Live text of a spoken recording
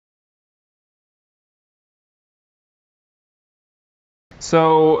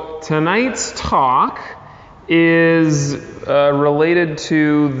So tonight's talk is related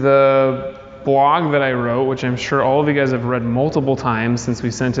to the blog that I wrote, which I'm sure all of you guys have read multiple times since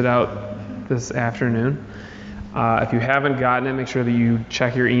we sent it out this afternoon. If you haven't gotten it, make sure that you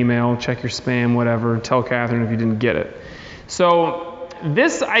check your email, check your spam, whatever. Tell Catherine if you didn't get it. So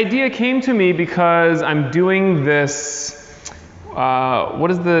this idea came to me because I'm doing this, what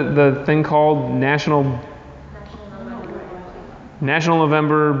is the thing called? National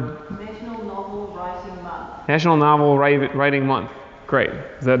Novel Writing Month. Great.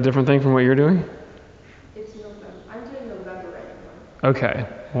 Is that a different thing from what you're doing? It's November. I'm doing November Writing Month. Okay.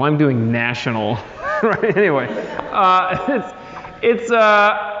 Well, I'm doing National. Right. Anyway, I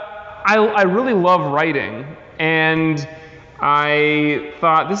really love writing, and I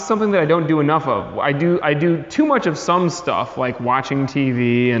thought this is something that I don't do enough of. I do too much of some stuff, like watching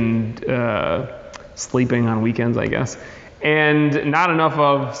TV and sleeping on weekends, I guess, and not enough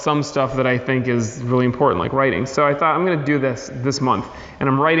of some stuff that I think is really important, like writing. So I thought I'm going to do this month, and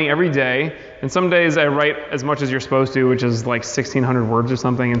I'm writing every day. And some days I write as much as you're supposed to, which is like 1,600 words or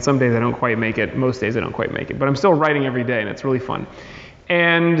something, and some days I don't quite make it. Most days I don't quite make it, but I'm still writing every day, and it's really fun.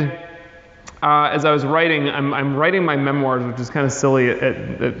 And as I was writing, I'm writing my memoirs, which is kind of silly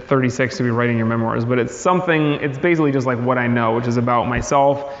at 36 to be writing your memoirs, but it's basically just like what I know, which is about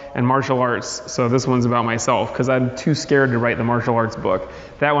myself and martial arts. So this one's about myself, because I'm too scared to write the martial arts book.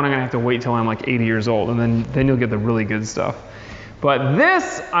 That one I'm gonna have to wait till I'm like 80 years old, and then you'll get the really good stuff. But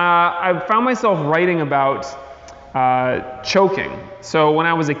this, I found myself writing about choking. So when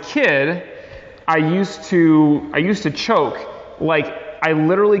I was a kid, I used to choke. Like, I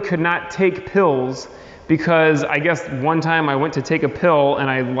literally could not take pills because I guess one time I went to take a pill and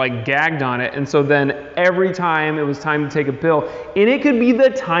I like gagged on it. And so then every time it was time to take a pill, and it could be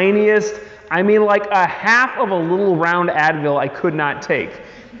the tiniest, I mean like a half of a little round Advil I could not take.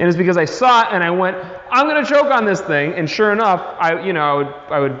 And it's because I saw it and I went, I'm going to choke on this thing. And sure enough, I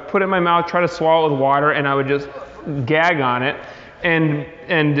would put it in my mouth, try to swallow it with water, and I would just gag on it. And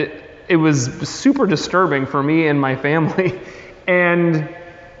it was super disturbing for me and my family. And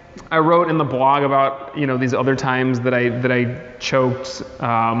I wrote in the blog about these other times that I choked.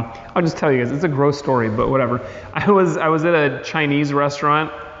 I'll just tell you guys, it's a gross story, but whatever. I was at a Chinese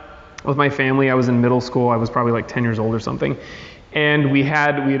restaurant with my family. I was in middle school. I was probably like 10 years old or something. And we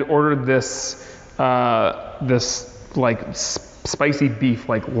had ordered this like spicy beef,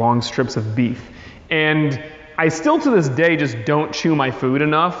 like long strips of beef. And I still to this day just don't chew my food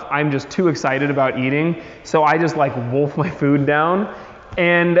enough. I'm just too excited about eating. So I just like wolf my food down.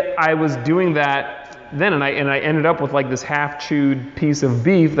 And I was doing that then, and I ended up with like this half-chewed piece of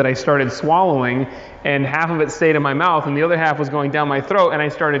beef that I started swallowing, and half of it stayed in my mouth, and the other half was going down my throat, and I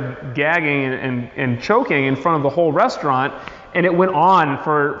started gagging and choking in front of the whole restaurant. And it went on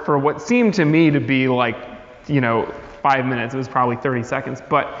for what seemed to me to be like, 5 minutes. It was probably 30 seconds.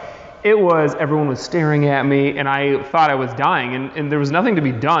 But everyone was staring at me, and I thought I was dying. And there was nothing to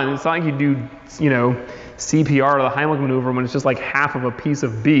be done. It's not like you do, CPR or the Heimlich maneuver when it's just like half of a piece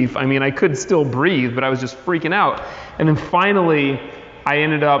of beef. I mean, I could still breathe, but I was just freaking out. And then finally, I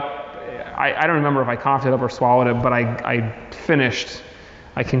ended up, I don't remember if I coughed it up or swallowed it, but I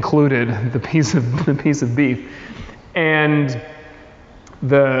concluded the piece of beef. And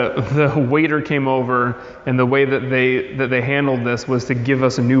the waiter came over, and the way that they handled this was to give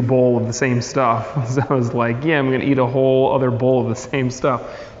us a new bowl of the same stuff. So I was like, yeah, I'm going to eat a whole other bowl of the same stuff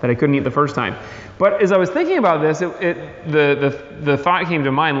that I couldn't eat the first time. But as I was thinking about this, the thought came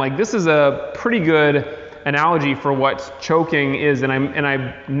to mind, like this is a pretty good analogy for what choking is, and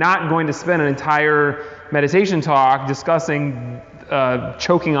I'm not going to spend an entire meditation talk discussing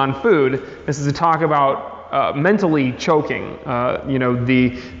choking on food. This is a talk about mentally choking,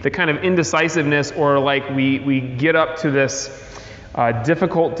 the kind of indecisiveness, or like we get up to this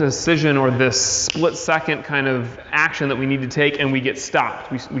difficult decision or this split second kind of action that we need to take, and we get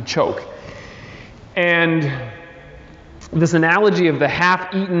stopped. We choke. And this analogy of the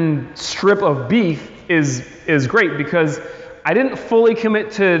half-eaten strip of beef is great, because I didn't fully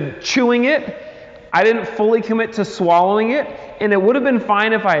commit to chewing it. I didn't fully commit to swallowing it, and it would have been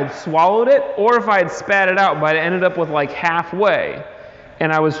fine if I had swallowed it or if I had spat it out, but I ended up with like halfway,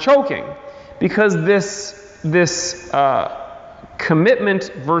 and I was choking, because this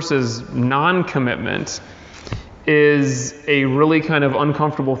commitment versus non-commitment is a really kind of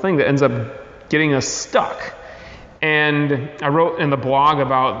uncomfortable thing that ends up getting us stuck. And I wrote in the blog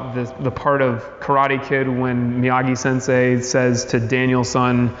about the part of Karate Kid when Miyagi-sensei says to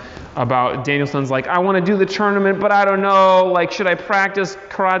Daniel-san about, Daniel-san's like, I want to do the tournament, but I don't know, like, should I practice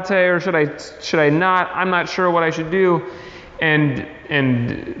karate or should I not? I'm not sure what I should do. And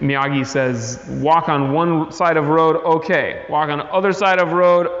Miyagi says, walk on one side of road, okay. Walk on the other side of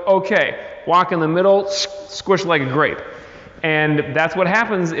road, okay. Walk in the middle, squish like a grape. And that's what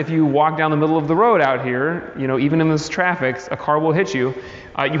happens if you walk down the middle of the road out here. You know, even in this traffic, a car will hit you.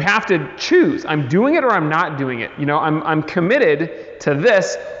 You have to choose. I'm doing it or I'm not doing it. You know, I'm committed to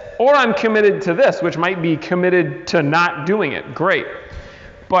this, or I'm committed to this, which might be committed to not doing it. Great.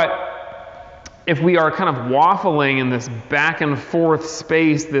 But if we are kind of waffling in this back and forth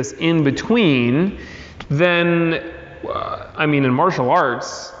space, this in between, then, I mean, in martial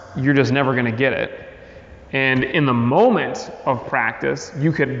arts, you're just never going to get it. And in the moment of practice,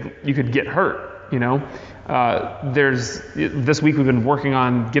 you could get hurt. You know, this week we've been working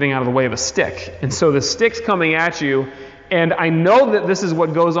on getting out of the way of a stick, and so the stick's coming at you. And I know that this is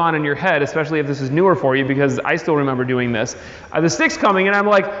what goes on in your head, especially if this is newer for you, because I still remember doing this. The stick's coming, and I'm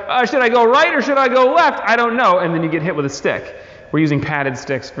like, should I go right or should I go left? I don't know. And then you get hit with a stick. We're using padded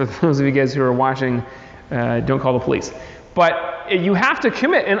sticks for those of you guys who are watching. Don't call the police. But you have to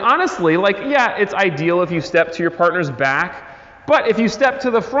commit. And honestly, like, yeah, it's ideal if you step to your partner's back. But if you step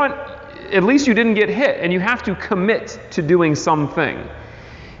to the front, at least you didn't get hit. And you have to commit to doing something.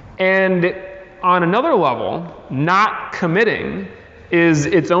 And on another level, not committing is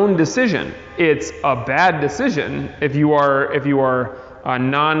its own decision. It's a bad decision if you are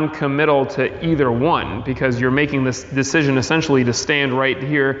non-committal to either one, because you're making this decision essentially to stand right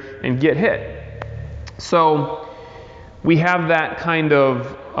here and get hit. So we have that kind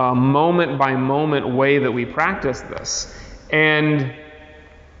of moment-by-moment way that we practice this. And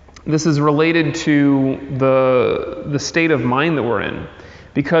this is related to the state of mind that we're in.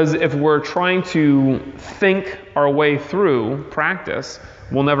 Because if we're trying to think our way through practice,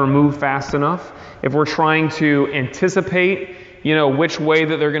 we'll never move fast enough. If we're trying to anticipate, you know, which way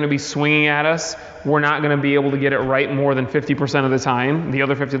that they're going to be swinging at us, we're not going to be able to get it right more than 50% of the time. The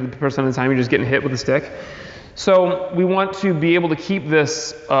other 50% of the time, you're just getting hit with a stick. So we want to be able to keep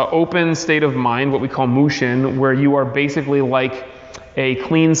this open state of mind, what we call mushin, where you are basically like a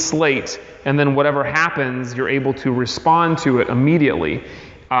clean slate, and then whatever happens, you're able to respond to it immediately.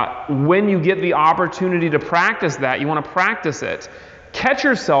 When you get the opportunity to practice that, you want to practice it. Catch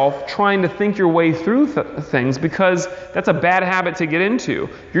yourself trying to think your way through things, because that's a bad habit to get into.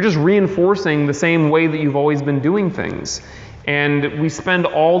 You're just reinforcing the same way that you've always been doing things. And we spend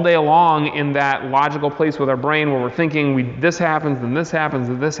all day long in that logical place with our brain where we're thinking this happens, then this happens,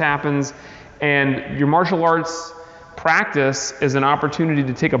 then this happens. And your martial arts practice is an opportunity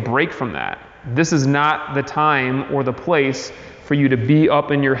to take a break from that. This is not the time or the place for you to be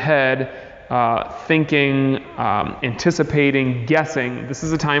up in your head, thinking, anticipating, guessing. This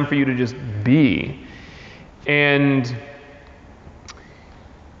is a time for you to just be. And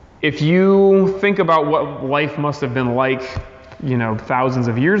if you think about what life must have been like, you know, thousands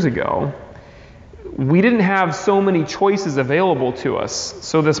of years ago, we didn't have so many choices available to us.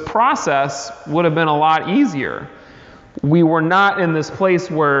 So this process would have been a lot easier. We were not in this place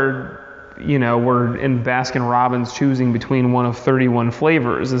where, you know, we're in Baskin-Robbins choosing between one of 31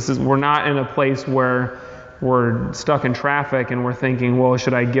 flavors. We're not in a place where we're stuck in traffic and we're thinking, well,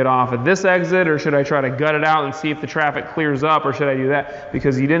 should I get off at this exit, or should I try to gut it out and see if the traffic clears up, or should I do that?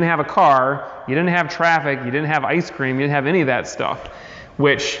 Because you didn't have a car, you didn't have traffic, you didn't have ice cream, you didn't have any of that stuff,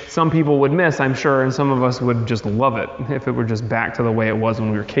 which some people would miss, I'm sure, and some of us would just love it if it were just back to the way it was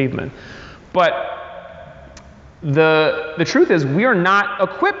when we were cavemen. But the truth is, we are not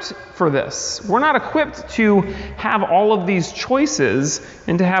equipped for this. We're not equipped to have all of these choices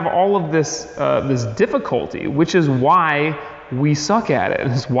and to have all of this difficulty, which is why we suck at it.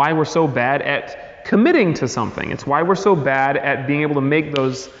 And it's why we're so bad at committing to something. It's why we're so bad at being able to make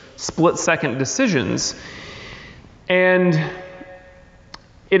those split-second decisions. And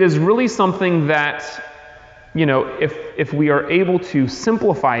it is really something that, you know, if we are able to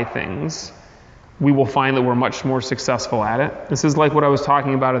simplify things, we will find that we're much more successful at it. This is like what I was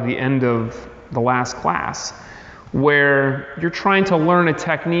talking about at the end of the last class, where you're trying to learn a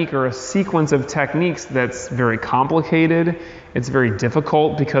technique or a sequence of techniques that's very complicated. It's very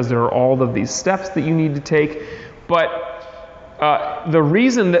difficult because there are all of these steps that you need to take. But the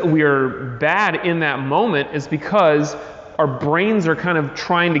reason that we're bad in that moment is because our brains are kind of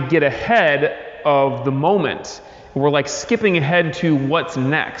trying to get ahead of the moment. We're like skipping ahead to what's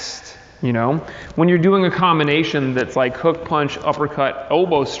next. You know, when you're doing a combination that's like hook, punch, uppercut,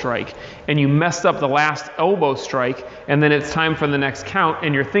 elbow strike, and you messed up the last elbow strike, and then it's time for the next count,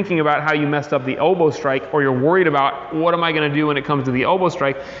 and you're thinking about how you messed up the elbow strike, or you're worried about what am I going to do when it comes to the elbow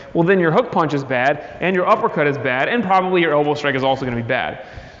strike, well, then your hook punch is bad, and your uppercut is bad, and probably your elbow strike is also going to be bad.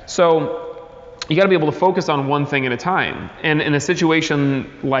 So you got to be able to focus on one thing at a time. And in a situation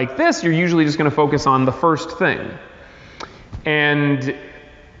like this, you're usually just going to focus on the first thing. And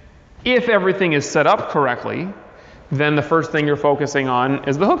if everything is set up correctly, then the first thing you're focusing on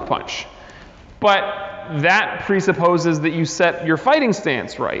is the hook punch. But that presupposes that you set your fighting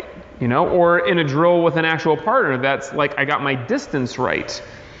stance right, or in a drill with an actual partner, that's like, I got my distance right.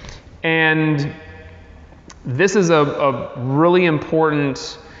 And this is a really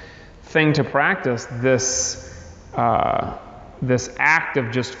important thing to practice, this act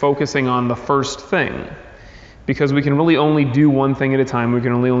of just focusing on the first thing. Because we can really only do one thing at a time. We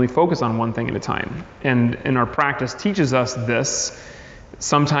can only focus on one thing at a time. And our practice teaches us this,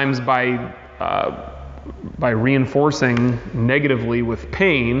 sometimes by reinforcing negatively with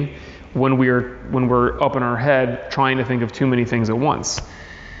pain when we're up in our head trying to think of too many things at once.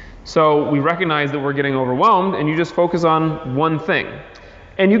 So we recognize that we're getting overwhelmed, and you just focus on one thing.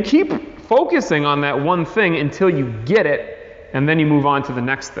 And you keep focusing on that one thing until you get it, and then you move on to the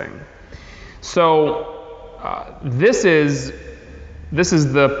next thing. So this is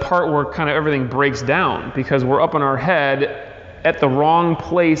the part where kind of everything breaks down, because we're up in our head at the wrong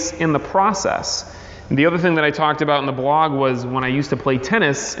place in the process. And the other thing that I talked about in the blog was when I used to play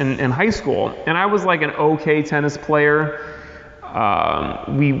tennis in high school, and I was like an okay tennis player.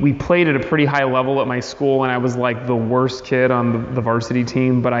 We played at a pretty high level at my school, and I was like the worst kid on the varsity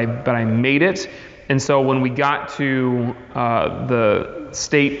team, but I made it. And so when we got to the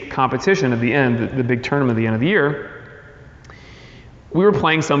state competition at the end, the big tournament at the end of the year, we were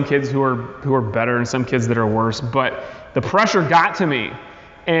playing some kids who are better and some kids that are worse, but the pressure got to me.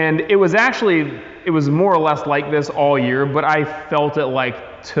 And it was more or less like this all year, but I felt it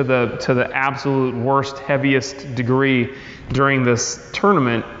like to the absolute worst, heaviest degree during this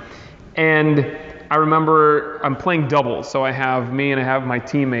tournament. And I remember I'm playing doubles, so I have me and I have my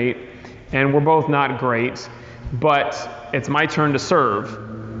teammate, and we're both not great, but it's my turn to serve.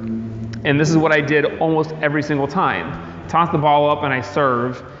 And this is what I did almost every single time. Toss the ball up and I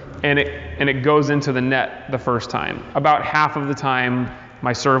serve, and it goes into the net the first time. About half of the time,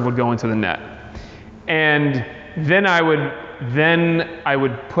 my serve would go into the net. And then I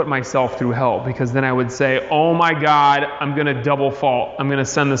would put myself through hell, because then I would say, oh my God, I'm going to double fault. I'm going to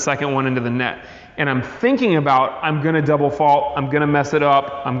send the second one into the net. And I'm thinking about, I'm going to double fault. I'm going to mess it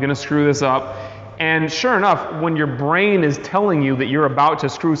up. I'm going to screw this up. And sure enough, when your brain is telling you that you're about to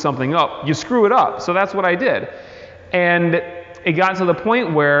screw something up, you screw it up. So that's what I did. And it got to the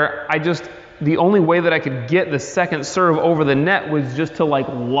point where the only way that I could get the second serve over the net was just to like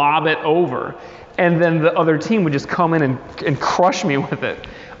lob it over. And then the other team would just come in and crush me with it.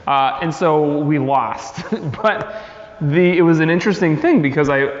 And so we lost. But it was an interesting thing, because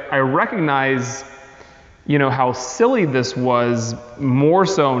I recognize, how silly this was, more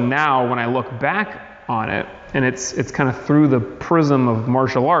so now when I look back on it. And it's kind of through the prism of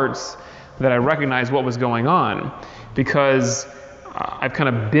martial arts that I recognize what was going on. Because I've kind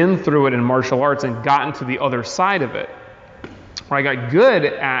of been through it in martial arts and gotten to the other side of it, where I got good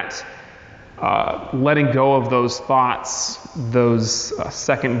at letting go of those thoughts, those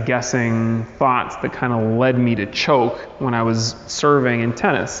second-guessing thoughts that kind of led me to choke when I was serving in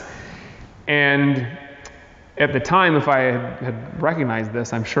tennis. And at the time, if I had recognized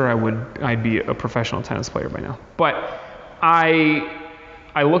this, I'm sure I'd be a professional tennis player by now. But I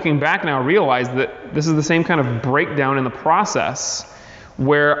looking back now, realize that this is the same kind of breakdown in the process,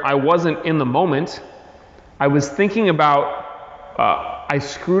 where I wasn't in the moment. I was thinking about, I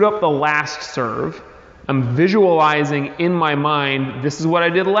screwed up the last serve. I'm visualizing in my mind, this is what I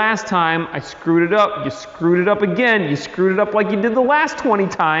did last time. I screwed it up. You screwed it up again. You screwed it up like you did the last 20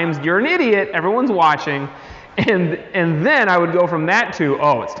 times. You're an idiot. Everyone's watching. And then I would go from that to,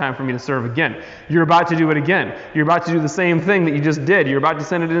 oh, it's time for me to serve again. You're about to do it again. You're about to do the same thing that you just did. You're about to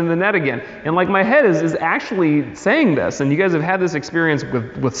send it into the net again. And like my head is actually saying this. And you guys have had this experience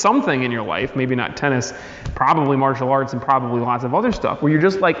with something in your life, maybe not tennis, probably martial arts, and probably lots of other stuff, where you're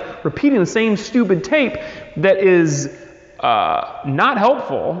just like repeating the same stupid tape that is not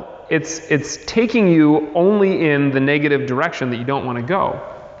helpful. It's taking you only in the negative direction that you don't want to go.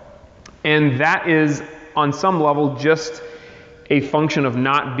 And that is, on some level, just a function of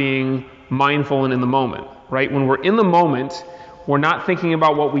not being mindful and in the moment, right? When we're in the moment, we're not thinking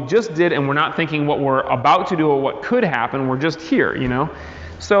about what we just did, and we're not thinking what we're about to do or what could happen. We're just here,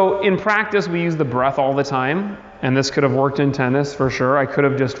 So in practice, we use the breath all the time, and this could have worked in tennis for sure. I could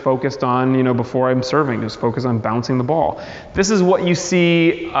have just focused on, before I'm serving, just focus on bouncing the ball. This is what you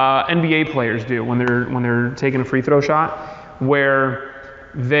see NBA players do when they're taking a free throw shot, where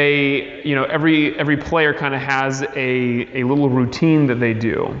they, every player kind of has a little routine that they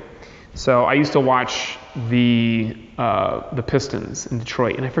do. So I used to watch the Pistons in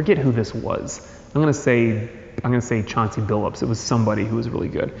Detroit, and I forget who this was. I'm gonna say Chauncey Billups. It was somebody who was really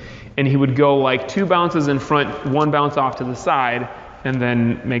good, and he would go like 2 bounces in front, 1 bounce off to the side, and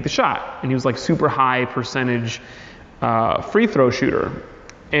then make the shot. And he was like super high percentage free throw shooter.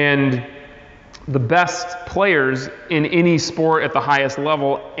 And the best players in any sport at the highest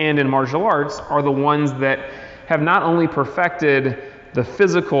level and in martial arts are the ones that have not only perfected the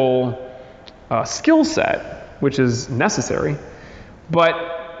physical skill set, which is necessary, but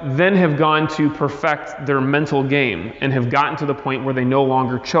then have gone to perfect their mental game and have gotten to the point where they no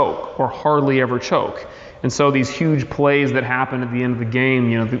longer choke or hardly ever choke. And so these huge plays that happen at the end of the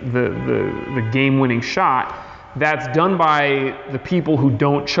game, the game-winning shot, that's done by the people who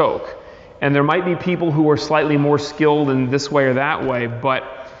don't choke. And there might be people who are slightly more skilled in this way or that way, but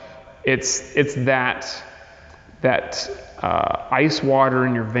it's that ice water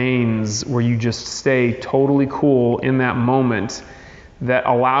in your veins where you just stay totally cool in that moment that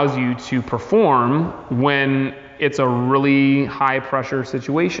allows you to perform when it's a really high pressure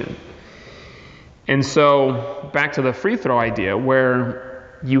situation. And so back to the free throw idea,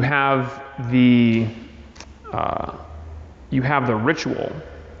 where you have the ritual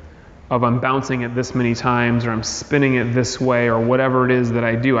of I'm bouncing it this many times, or I'm spinning it this way, or whatever it is that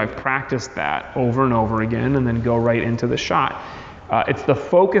I do. I've practiced that over and over again and then go right into the shot. It's the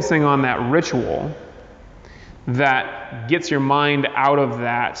focusing on that ritual that gets your mind out of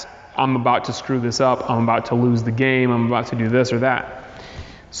that, I'm about to screw this up, I'm about to lose the game, I'm about to do this or that.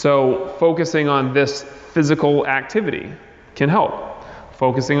 So focusing on this physical activity can help.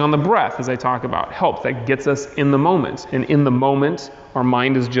 Focusing on the breath, as I talk about, helps. That gets us in the moment. And in the moment, our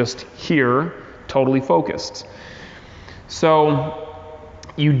mind is just here, totally focused. So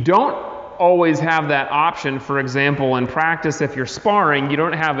you don't always have that option. For example, in practice, if you're sparring, you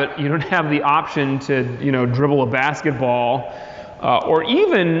don't have the option to, dribble a basketball, or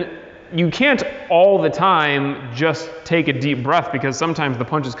even you can't all the time just take a deep breath, because sometimes the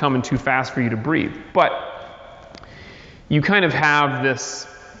punch is coming too fast for you to breathe. But you kind of have this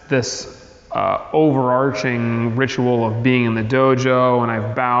overarching ritual of being in the dojo, and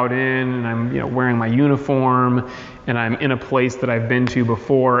I've bowed in, and I'm wearing my uniform, and I'm in a place that I've been to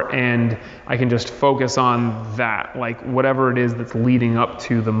before, and I can just focus on that, like whatever it is that's leading up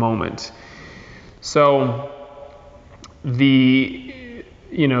to the moment. So the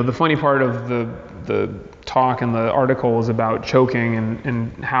funny part of the talk and the article is about choking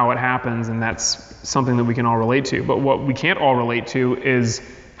and how it happens, and that's something that we can all relate to. But what we can't all relate to is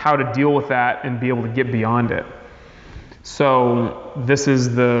how to deal with that and be able to get beyond it. So this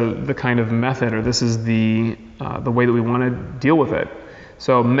is the kind of method, or this is the way that we want to deal with it.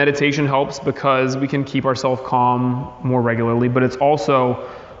 So meditation helps because we can keep ourselves calm more regularly, but it's also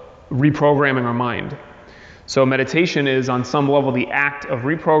reprogramming our mind. So meditation is, on some level, the act of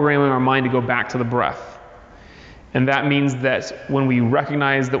reprogramming our mind to go back to the breath. And that means that when we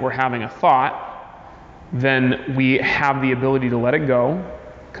recognize that we're having a thought, then we have the ability to let it go,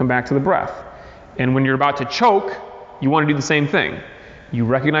 come back to the breath. And when you're about to choke, you want to do the same thing. You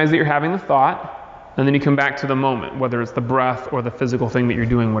recognize that you're having the thought, and then you come back to the moment, whether it's the breath or the physical thing that you're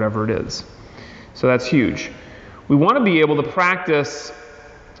doing, whatever it is. So that's huge. We want to be able to practice.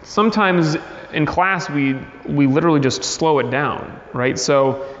 Sometimes in class, we literally just slow it down, right?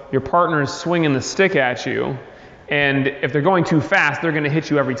 So your partner is swinging the stick at you, and if they're going too fast, they're going to hit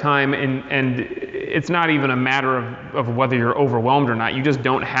you every time, and it's not even a matter of whether you're overwhelmed or not. You just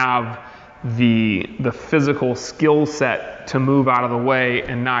don't have the physical skill set to move out of the way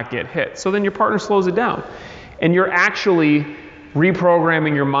and not get hit. So then your partner slows it down, and you're actually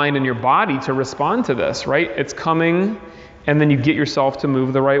reprogramming your mind and your body to respond to this, right? It's coming, and then you get yourself to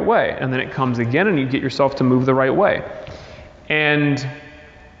move the right way, and then it comes again, and you get yourself to move the right way. And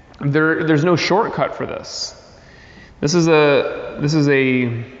there's no shortcut for this. This is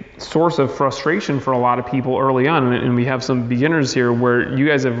a source of frustration for a lot of people early on, and we have some beginners here where you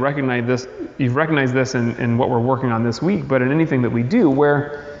guys have recognized this. You've recognized this in what we're working on this week, but in anything that we do,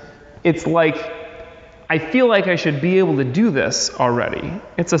 where it's like, I feel like I should be able to do this already.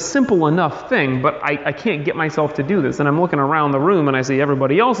 It's a simple enough thing, but I can't get myself to do this, and I'm looking around the room and I see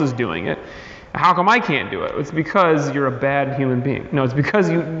everybody else is doing it. How come I can't do it? It's because you're a bad human being. No, it's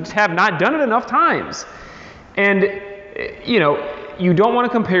because you have not done it enough times. And you don't want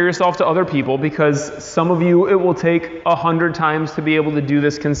to compare yourself to other people, because some of you, it will take 100 times to be able to do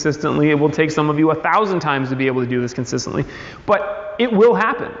this consistently. It will take some of you 1,000 times to be able to do this consistently. But it will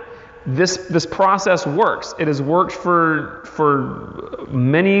happen. This process works. It has worked for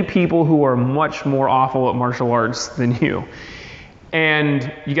many people who are much more awful at martial arts than you.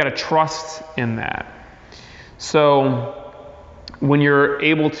 And you got to trust in that. So when you're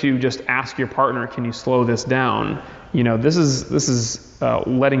able to just ask your partner, can you slow this down? This is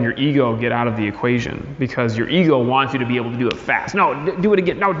letting your ego get out of the equation, because your ego wants you to be able to do it fast. No, do it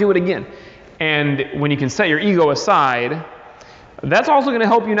again. No, do it again. And when you can set your ego aside, that's also going to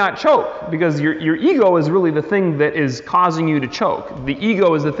help you not choke, because your ego is really the thing that is causing you to choke. The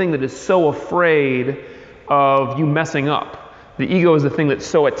ego is the thing that is so afraid of you messing up. The ego is the thing that's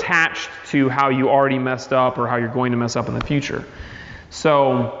so attached to how you already messed up or how you're going to mess up in the future.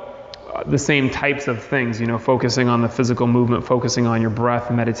 So the same types of things, focusing on the physical movement, focusing on your breath,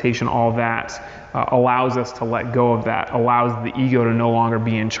 meditation, all that allows us to let go of that, allows the ego to no longer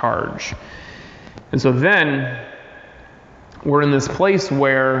be in charge. And so then we're in this place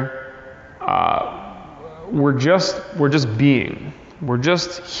where we're just being. We're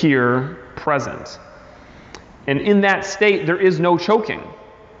just here, present. And in that state, there is no choking.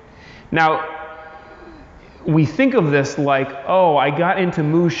 Now, we think of this like, oh, I got into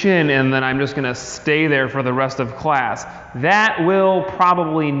Mushin and then I'm just going to stay there for the rest of class. That will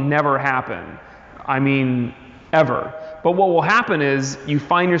probably never happen. I mean, ever. But what will happen is you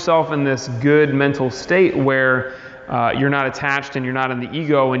find yourself in this good mental state where you're not attached and you're not in the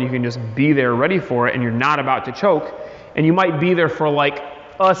ego, and you can just be there ready for it, and you're not about to choke. And you might be there for like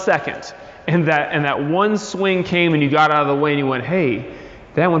a second. And that one swing came and you got out of the way and you went, hey,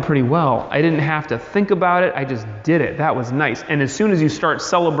 that went pretty well. I didn't have to think about it. I just did it. That was nice. And as soon as you start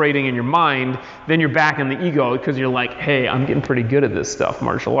celebrating in your mind, then you're back in the ego, because you're like, hey, I'm getting pretty good at this stuff,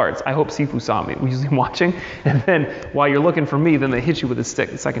 martial arts. I hope Sifu saw me. We're usually watching. And then while you're looking for me, then they hit you with a stick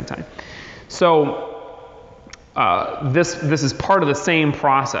the second time. So this is part of the same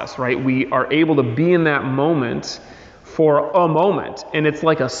process, right? We are able to be in that moment for a moment, and it's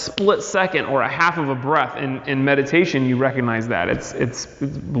like a split second or a half of a breath. In meditation, you recognize that it's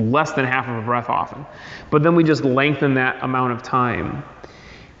less than half of a breath often, but then we just lengthen that amount of time,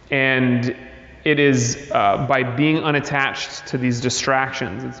 and it is by being unattached to these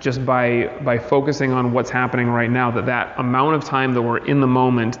distractions. It's just by focusing on what's happening right now, that amount of time that we're in the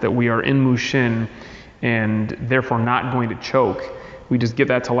moment, that we are in Mushin, and therefore not going to choke. We just get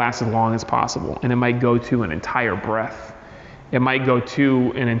that to last as long as possible. And it might go to an entire breath. It might go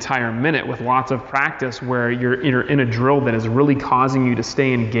to an entire minute with lots of practice where you're in a drill that is really causing you to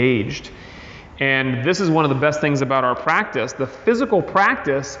stay engaged. And this is one of the best things about our practice. The physical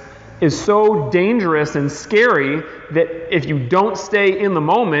practice is so dangerous and scary that if you don't stay in the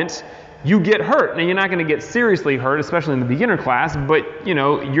moment, you get hurt. Now, you're not going to get seriously hurt, especially in the beginner class, but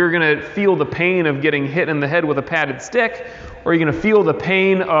you're going to feel the pain of getting hit in the head with a padded stick, or you're going to feel the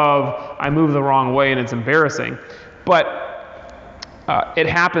pain of, I moved the wrong way and it's embarrassing. But it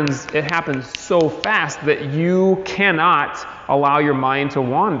happens so fast that you cannot allow your mind to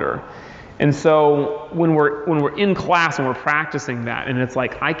wander. And so when we're in class and we're practicing that, and it's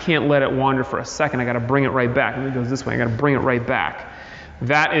like, I can't let it wander for a second, I got to bring it right back. And it goes this way, I got to bring it right back.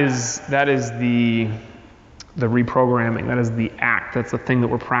 That is the reprogramming. That is the act. That's the thing that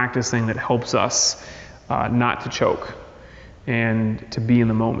we're practicing that helps us not to choke and to be in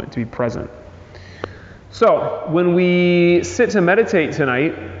the moment, to be present. So when we sit to meditate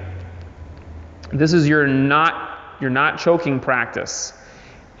tonight, this is your not choking practice,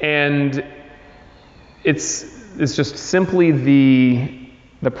 and it's just simply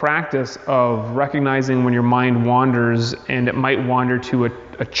the practice of recognizing when your mind wanders, and it might wander to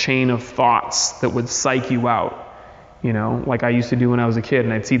a chain of thoughts that would psych you out. Like I used to do when I was a kid,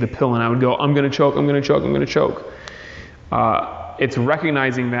 and I'd see the pill and I would go, I'm going to choke, I'm going to choke, I'm going to choke. It's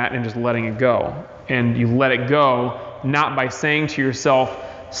recognizing that and just letting it go. And you let it go, not by saying to yourself,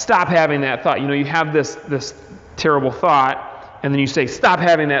 stop having that thought. You have this terrible thought, and then you say, stop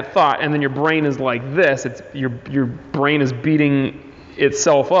having that thought, and then your brain is like this. Your brain is beating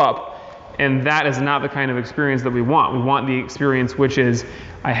itself up, and that is not the kind of experience that we want. We want the experience which is,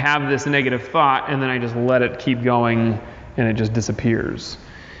 I have this negative thought, and then I just let it keep going, and it just disappears.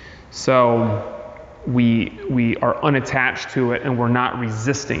 So we are unattached to it, and we're not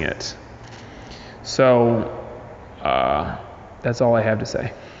resisting it. So that's all I have to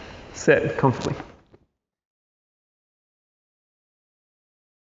say. Sit comfortably.